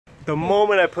The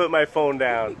moment I put my phone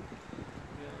down.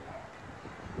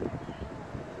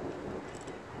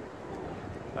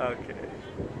 Okay.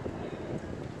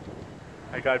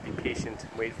 I gotta be patient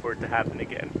and wait for it to happen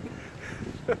again.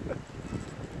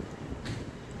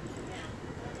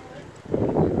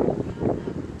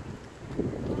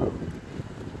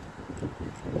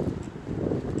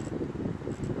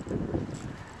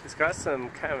 It's got some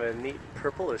kind of a neat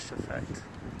purplish effect.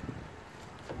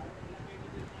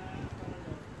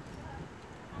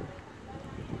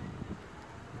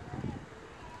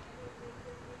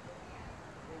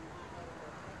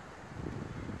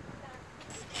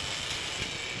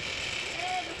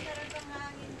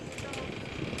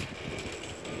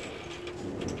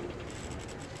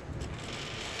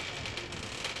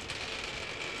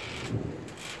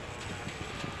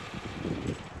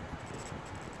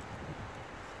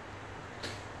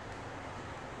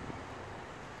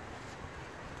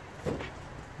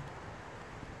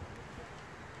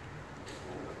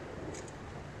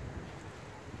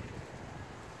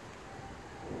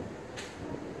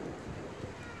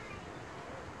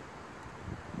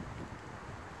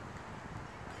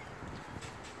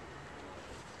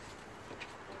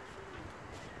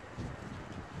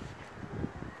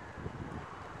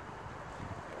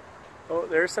 Oh,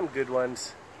 there's some good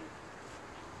ones.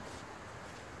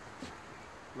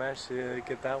 Managed to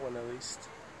get that one at least.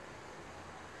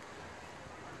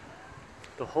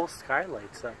 The whole sky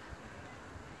lights up.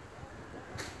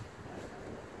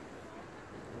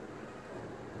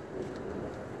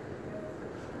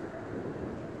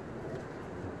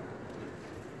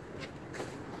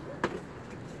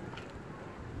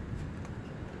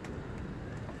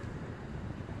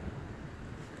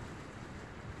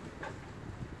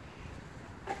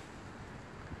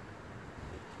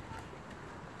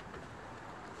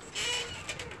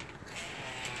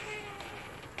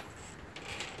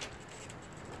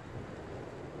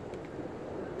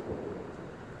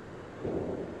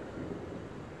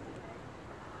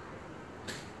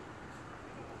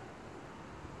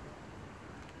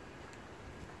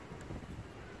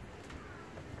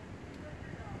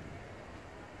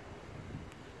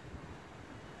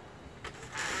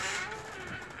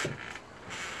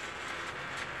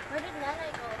 Where did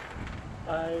Nana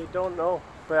go? I don't know,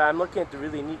 but I'm looking at the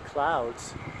really neat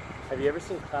clouds. Have you ever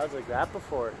seen clouds like that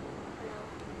before?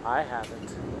 No. I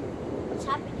haven't. What's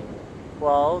happening?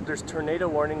 Well, there's tornado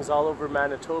warnings all over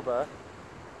Manitoba.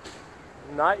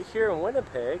 Not here in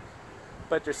Winnipeg,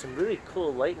 but there's some really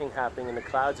cool lightning happening in the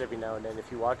clouds every now and then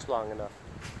if you watch long enough.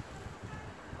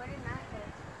 Where did Nana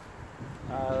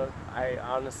go? I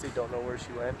honestly don't know where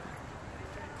she went.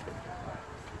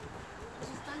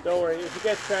 Don't worry, if you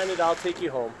get stranded, I'll take you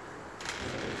home.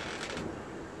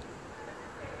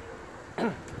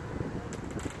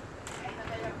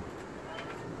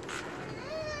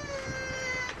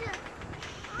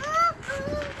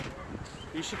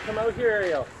 You should come out here,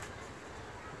 Ariel.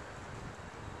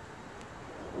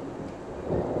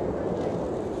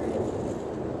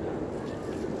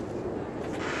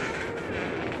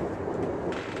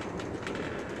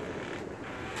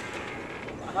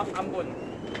 Ambon.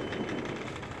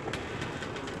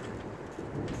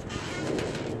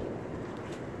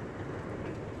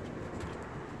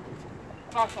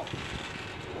 Pasok.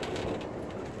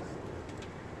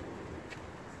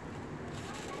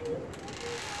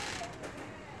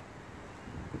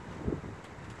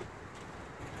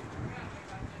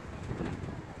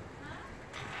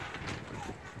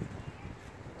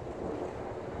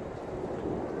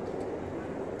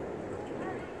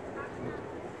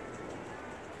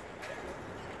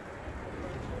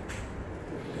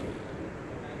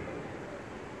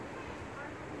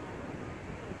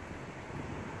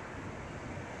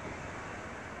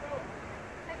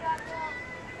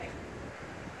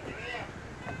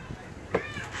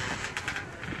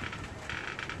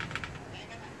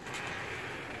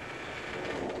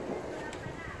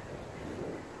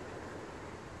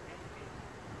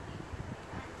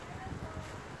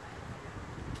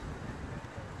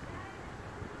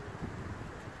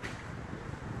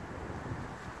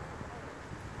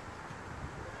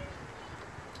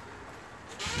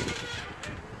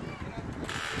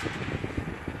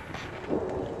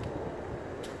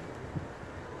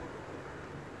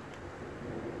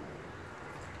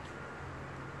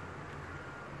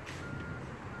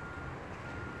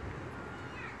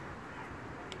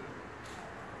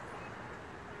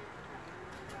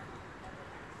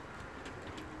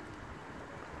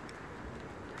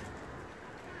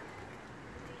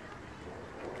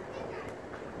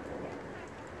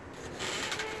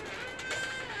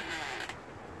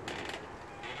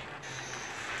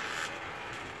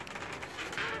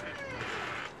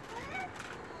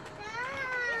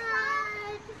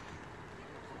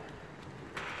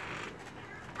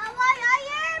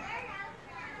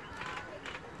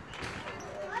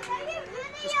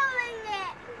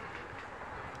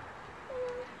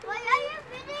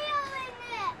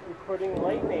 recording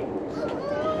lightning.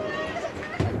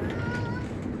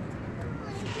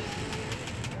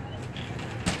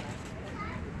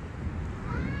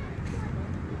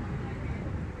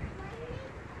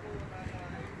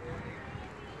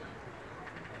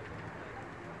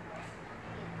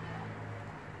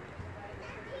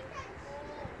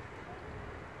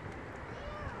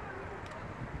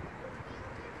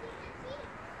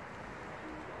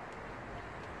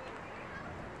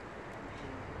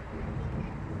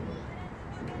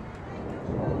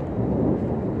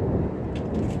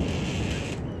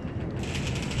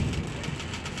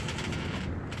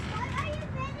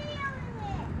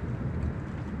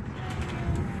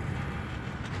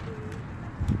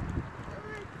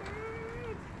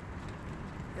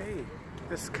 Hey,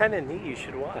 this is kind of neat. You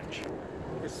should watch.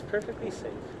 It's perfectly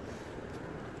safe.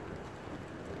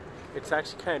 It's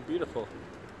actually kind of beautiful.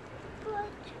 But what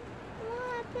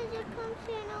happens if it comes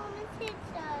here and almost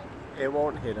hits us? It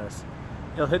won't hit us.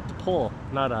 It'll hit the pole,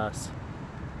 not us.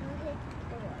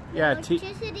 Yeah,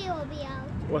 Electricity will be out.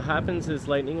 what happens is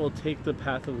lightning will take the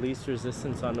path of least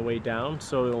resistance on the way down,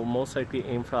 so it will most likely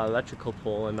aim for our electrical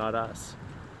pole and not us.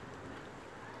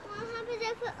 What happens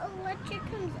if the electric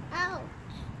comes out?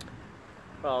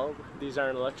 Well, these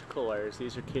aren't electrical wires,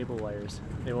 these are cable wires.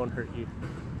 They won't hurt you.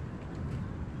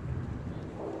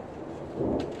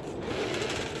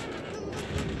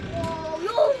 Whoa,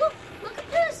 no, look at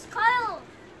this, Kyle!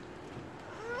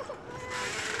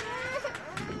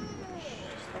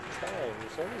 Stop trying,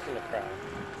 there's always gonna crack.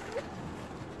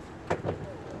 Look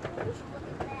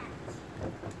at that.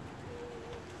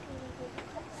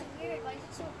 It's weird, why is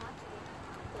it so hot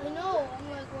today? I know, I'm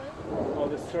like, what? Oh,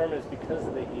 the storm is because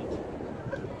of the heat.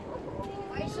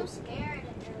 Why are you so scared?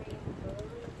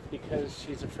 Because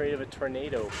she's afraid of a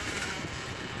tornado.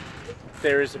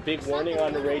 There is a big warning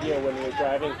on the radio when we were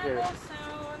driving here.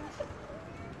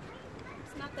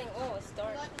 It's nothing. Oh, it's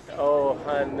dark. Oh,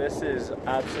 hun, this is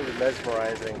absolutely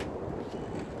mesmerizing.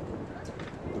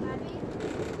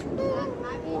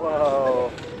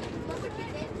 Whoa.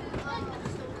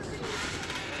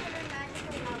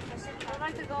 I'd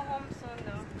like to go home soon,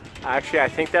 though. Actually, I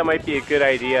think that might be a good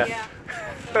idea. Yeah.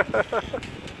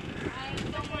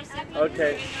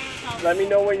 Okay. Let me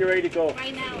know when you're ready to go.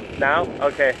 Right now. Now?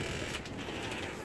 Okay.